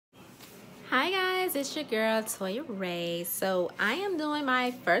Hi guys, it's your girl Toya Rey. So I am doing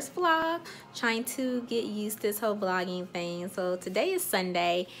my first vlog, trying to get used to this whole vlogging thing. So today is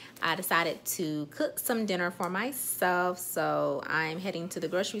Sunday. I decided to cook some dinner for myself. So I'm heading to the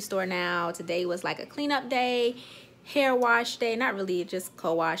grocery store now. Today was like a cleanup day, hair wash day, not really, just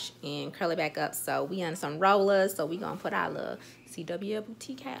co-wash and curl it back up. So we on some rollers, so we gonna put our little CWL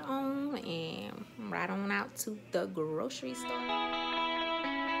boutique hat on and ride on out to the grocery store.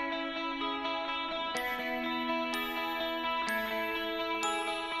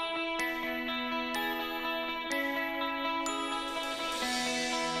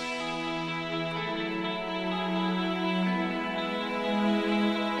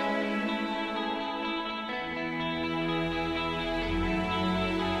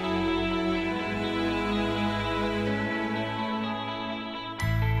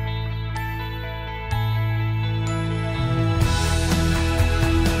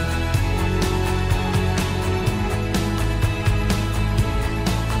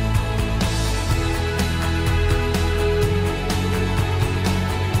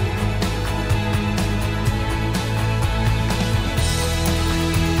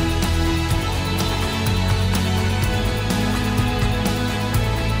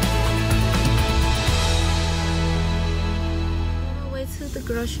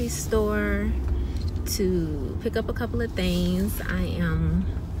 Grocery store to pick up a couple of things. I am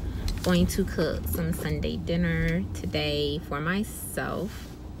going to cook some Sunday dinner today for myself.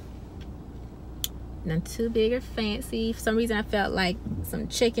 Not too big or fancy. For some reason I felt like some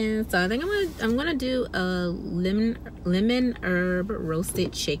chicken, so I think I'm gonna do a lemon herb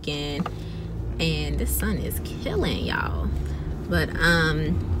roasted chicken. And the sun is killing y'all. But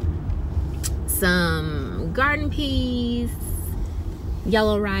some garden peas,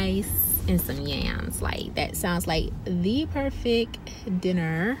 yellow rice, and some yams. Like, that sounds like the perfect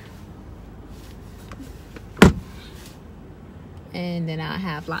dinner. And then I'll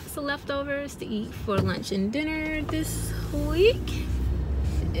have lots of leftovers to eat for lunch and dinner this week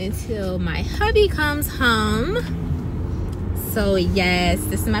until my hubby comes home. So yes,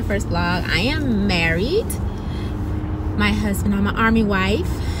 this is my first vlog. I am married. My husband, I'm an army wife.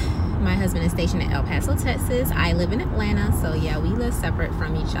 My husband is stationed in El Paso, Texas. I live in Atlanta, so yeah, we live separate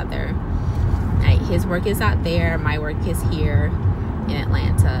from each other. His work is out there, my work is here in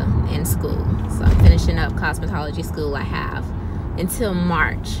Atlanta in school. So I'm finishing up cosmetology school. I have until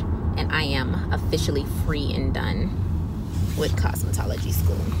March, and I am officially free and done with cosmetology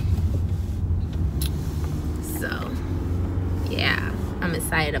school. So yeah, I'm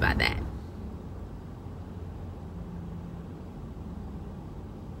excited about that.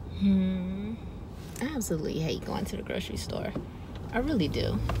 I absolutely hate going to the grocery store. I really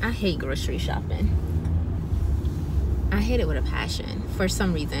do. I hate grocery shopping. I hate it with a passion for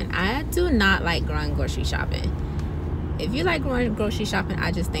some reason. I do not like going grocery shopping. If you like going grocery shopping,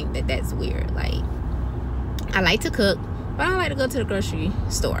 I just think that that's weird. Like, I like to cook, but I don't like to go to the grocery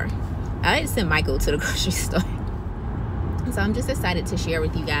store. I like to send Michael to the grocery store. So I'm just excited to share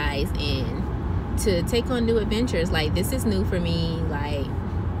with you guys and to take on new adventures. Like, this is new for me. Like,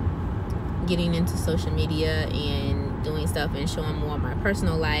 getting into social media and doing stuff and showing more of my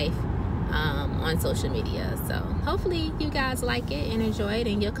personal life on social media. So hopefully you guys like it and enjoy it,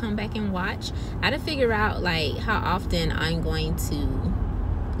 and you'll come back and watch. I had to figure out like how often I'm going to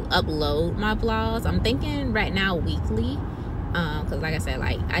upload my vlogs. I'm thinking right now weekly, because like I said,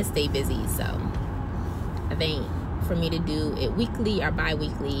 like, I stay busy, so I think for me to do it weekly or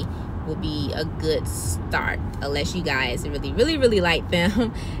bi-weekly will be a good start, unless you guys really like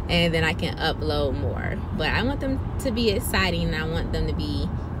them, and then I can upload more. But I want them to be exciting, and I want them to be,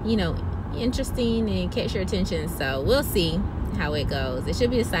 you know, interesting and catch your attention. So we'll see how it goes. It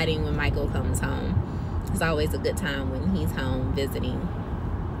should be exciting when Michael comes home. It's always a good time when he's home visiting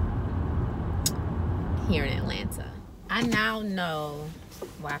here in Atlanta. I now know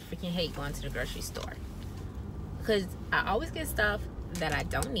why I freaking hate going to the grocery store, because I always get stuff that I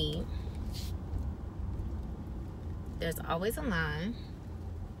don't need. There's always a line.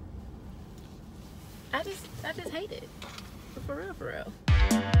 I just hate it. For real.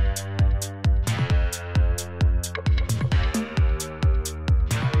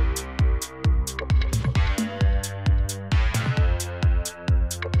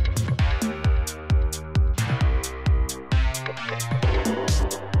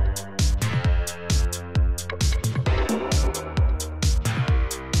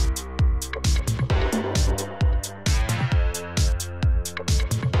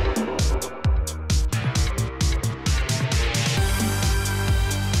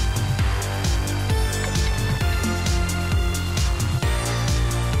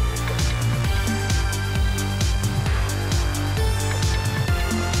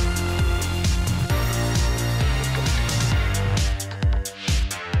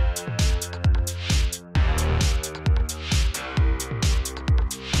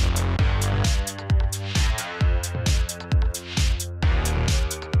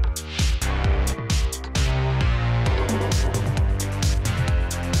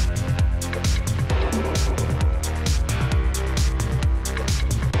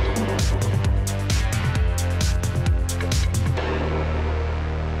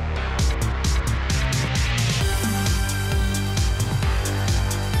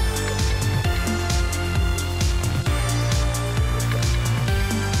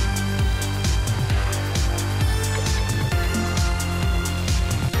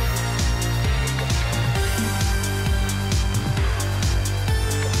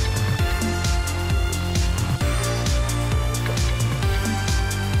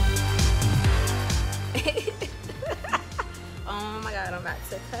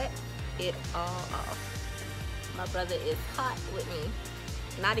 to cut it all off. My brother is hot with me,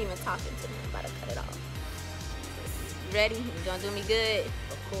 not even talking to me. I'm about to cut it off. You ready? You gonna do me good?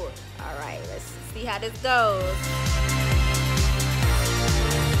 Of course. All right, let's see how this goes.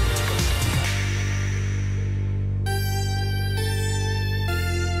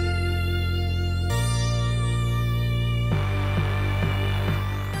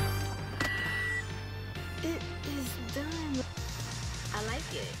 It is done. I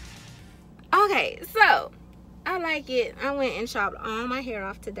like it. Okay, so I like it. I went and chopped all my hair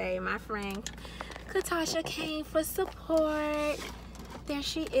off today. My friend Katasha came for support. There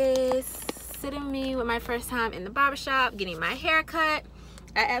she is, sitting me with my first time in the barbershop, getting my hair cut.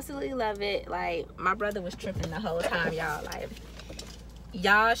 I absolutely love it. Like, my brother was tripping the whole time, y'all. Like,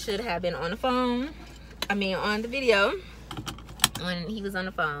 y'all should have been on the phone. I mean, on the video when he was on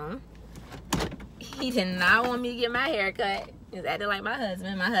the phone. He did not want me to get my hair cut. He was acting like my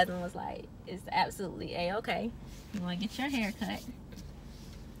husband. My husband was like, it's absolutely a-okay. You want to get your hair cut.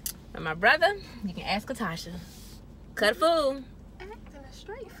 But my brother, you can ask Katasha. Cut a fool. Acting a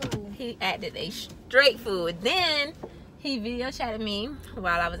straight fool. He acted a straight fool. Then he video chatted me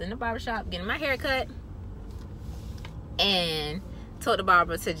while I was in the barbershop getting my hair cut. And told the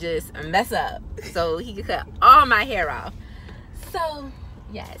barber to just mess up so he could cut all my hair off. So,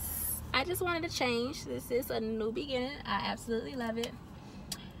 yes. I just wanted to change. This is a new beginning. I absolutely love it.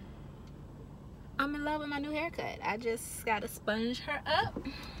 I'm in love with my new haircut. I just gotta sponge her up,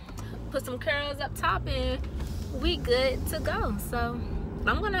 put some curls up top, and we good to go. So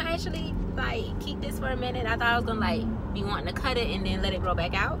I'm gonna actually like keep this for a minute. I thought I was gonna like be wanting to cut it and then let it grow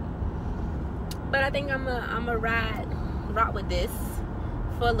back out, but I think I'm a rock with this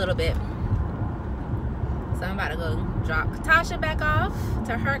for a little bit. So I'm about to go drop Katasha back off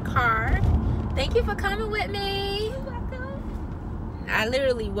to her car. Thank you for coming with me. You're welcome. I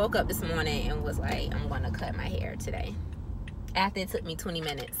literally woke up this morning and was like, I'm gonna cut my hair today. After it took me 20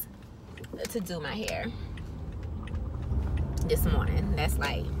 minutes to do my hair this morning. That's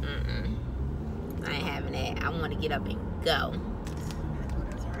like, I ain't having that. I want to get up and go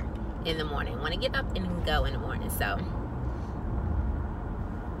in the morning. I want to get up and go in the morning. So,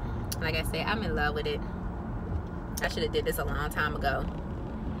 like I said, I'm in love with it. I should have did this a long time ago.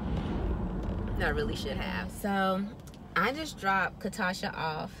 I really should have. So I just dropped Katasha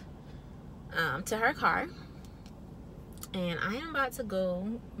off to her car, and I am about to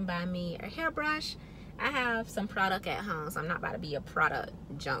go buy me a hairbrush. I have some product at home, so I'm not about to be a product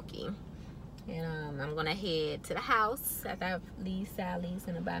junkie. And I'm gonna head to the house after I leave Sally's,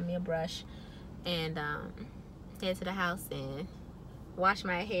 gonna buy me a brush and head to the house and wash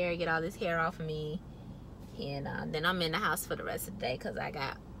my hair, get all this hair off of me. And then I'm in the house for the rest of the day because I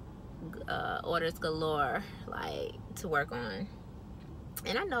got orders galore, like, to work on.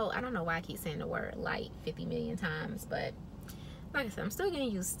 And I don't know why I keep saying the word like 50 million times, but like I said, I'm still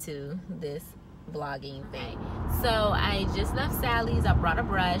getting used to this vlogging thing. So I just left Sally's. I brought a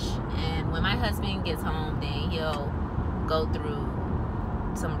brush, and when my husband gets home, then he'll go through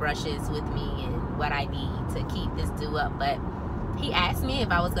some brushes with me and what I need to keep this do up. But he asked me if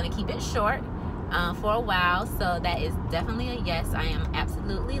I was going to keep it short for a while, so that is definitely a yes. I am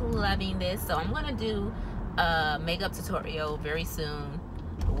absolutely loving this. So I'm gonna do a makeup tutorial very soon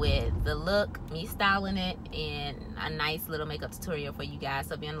with the look, me styling it, and a nice little makeup tutorial for you guys,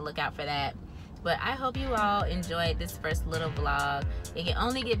 so be on the lookout for that. But I hope you all enjoyed this first little vlog. It can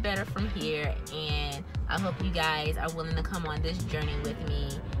only get better from here, and I hope you guys are willing to come on this journey with me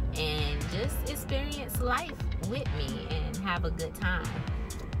and just experience life with me and have a good time.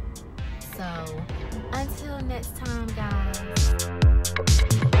 So, until next time, guys.